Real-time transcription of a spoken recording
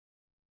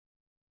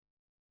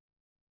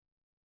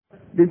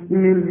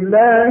بسم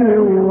الله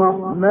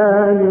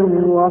الرحمن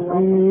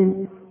الرحیم.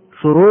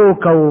 شروع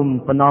کوم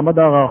په نام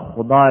د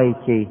خدای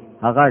چې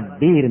هغه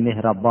ډیر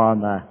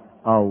مهربان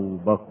او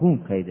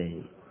بخښونکی دی.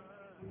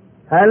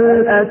 هل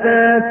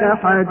اتاك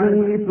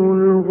حديث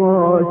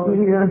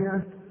الغاشية؟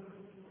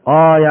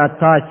 آیا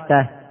تاسو ته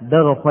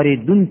دغه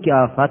خریدونکي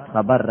آفت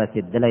خبر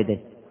رسېدلی دی؟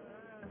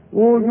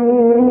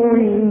 وجوه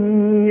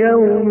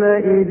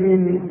يومئذ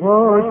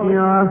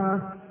خاشعة.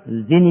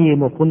 ځینې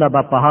مخونه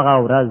به په هغه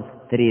ورځ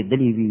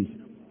ترېدلي وي.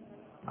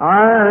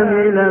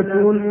 عاملة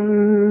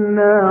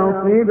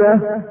ناصبة.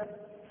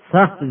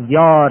 سخت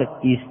زیار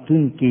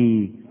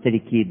ایستونکي ستړي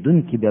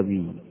کېدونکي به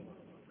وي.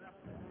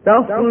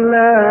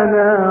 تصلى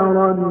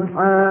نارا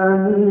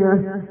حامية.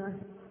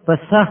 په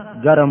سخت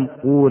ګرم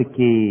اور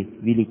کې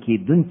ویلې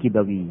کېدونکي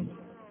به وي.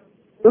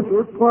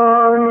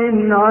 تسقى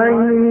من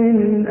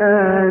عين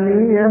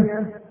آنية.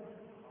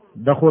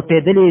 د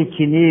خوټېدلې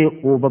چینې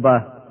اوبه به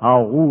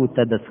هغو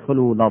ته د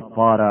څښلو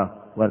لپاره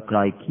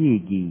ورکړای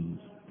کېږي.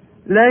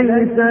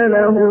 ليس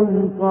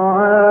لهم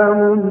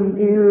طعام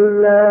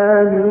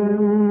إلا من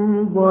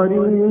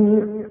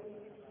ضريع.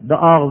 د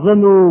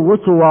اغزنو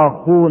وچو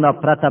واښو نه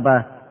پرته به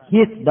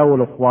هیڅ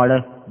ډول خواړه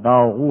د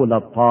هغو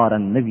لپاره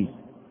نه وي.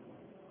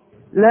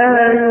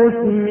 لا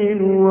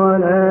يسمن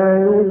ولا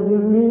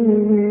يغني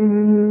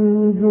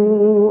من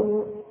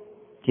جوع.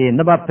 چې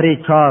نه به پرې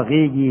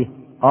چاغېږي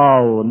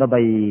او نه به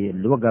یې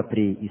لوږه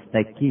پرې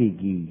ایسته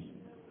کېږي.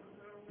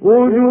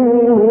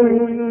 وجوه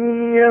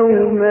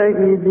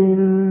يومئذ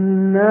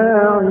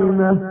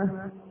ناعمة.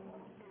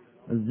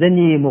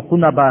 ځینې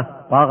مخونه به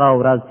په هغه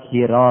ورځ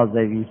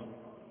ښېرازه وي.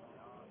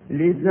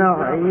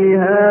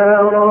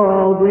 لسعيها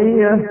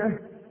راضية.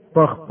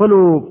 په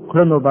خپلو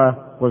کړنو به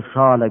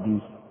خوشحاله وي.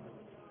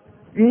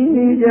 في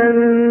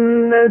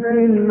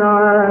جنة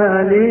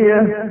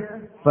عالية.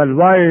 په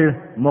لوړ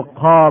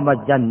مقام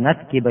جنت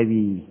کې به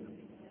وي.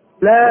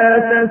 لا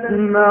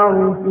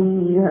تسمع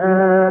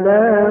فيها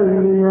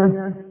لاغية.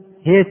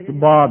 هیڅ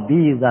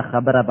بابیزه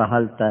خبره به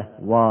هلته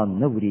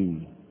وانه وري.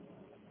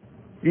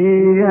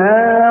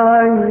 فيها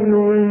عين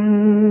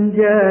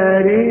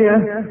جارية.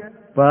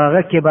 په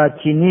هغه کې به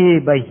چینې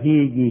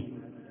بهیږي.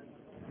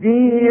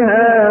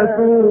 فيها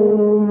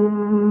سور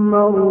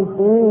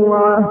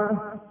مرفوعة.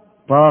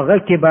 په هغه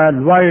کې به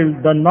لوړ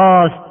د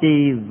ناستې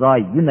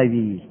ځایونه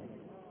وي.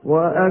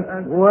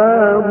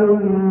 وأكواب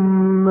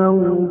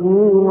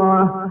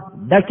موضوعة.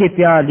 ډکې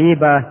پیالې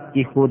به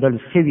ایښودل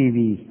شوي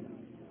وي.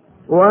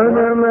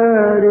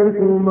 ونمارق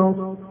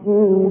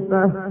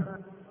مصفوفة.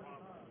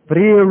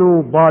 پریړو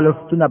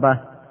بالښتونه به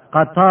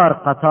قطار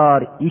قطار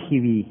ایښي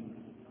وي.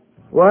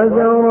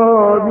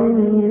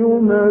 وزرابي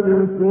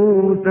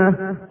مبثوثة.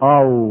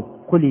 او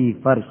کلي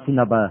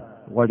فرشونه به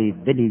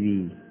غوړېدلي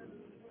وي.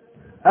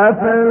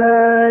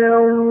 أفلا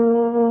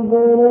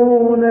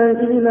ينظرون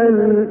إلى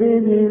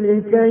الإبل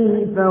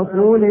كيف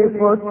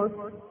خلقت؟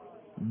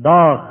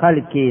 دا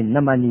خلک نه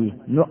مني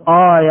نو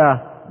آیا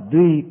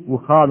دوی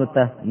وخانو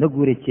ته نه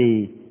ګوري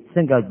چې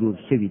څنګه جوړ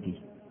شوي دي؟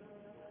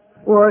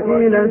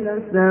 وإلى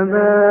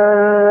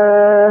السماء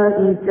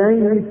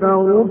كيف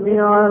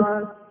رفعت؟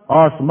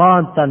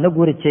 آسمان ته نه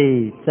ګوري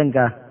چې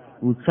څنګه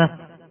اوچت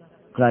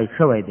کړای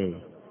شوی دی.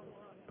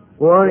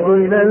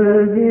 وإلى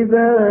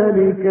الجبال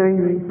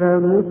كيف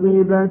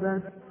نصبت؟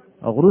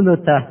 غرونو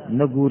ته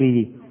نه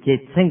ګوري چې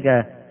څنګه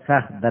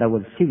ښخ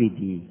درول شوي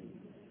دي.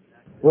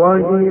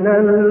 وإلى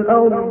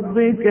الأرض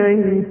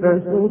كيف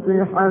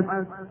سطحت؟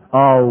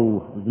 او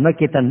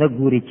ځمکې ته نه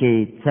ګوري چې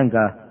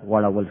څنګه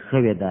غوړول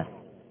شوې ده.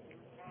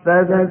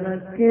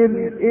 فذكر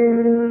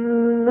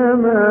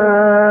إنما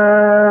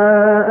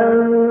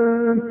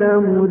أنت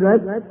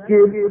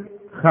مذكر.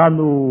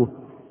 خانو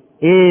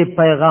اے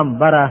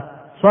پیغمبره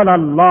صلی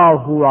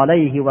الله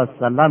علیه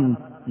وسلم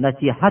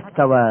نصیحت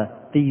کوه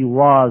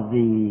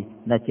تیوازی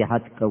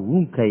نصیحت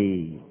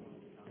کوونکی.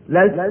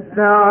 لست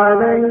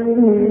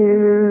عليهم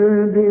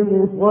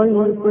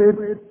بمسيطر.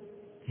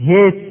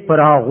 هیڅ پر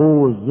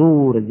هغو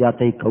زور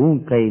زیاتی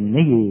کوونکی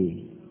نه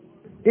یې.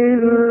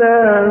 إلا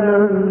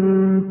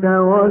من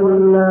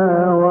تولى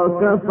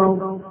وكفر.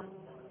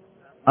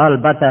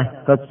 البته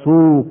که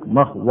څوک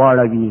مخ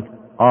واړوي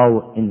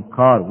او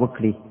انکار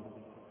وکړي.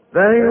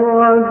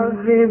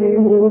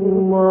 فيعذبه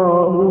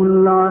الله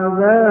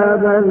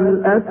العذاب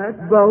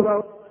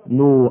الأكبر.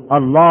 نو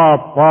الله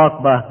پاک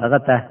به هغه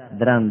ته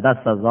درنده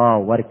سزا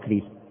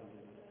ورکړي.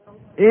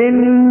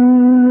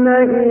 إن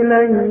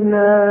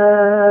إلينا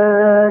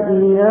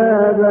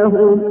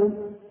إيابهم.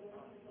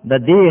 د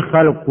دې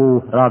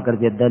خلقو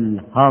راګرځېدل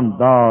هم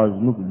دا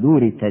زموږ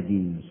لوري ته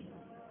دي.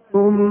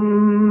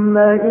 ثم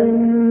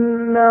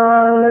إن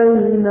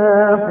علينا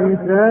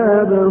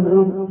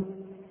حسابهم.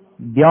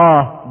 بیا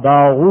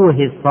دا غو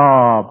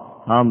حساب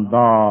هم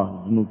دا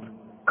زموږ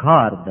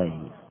کار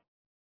دی.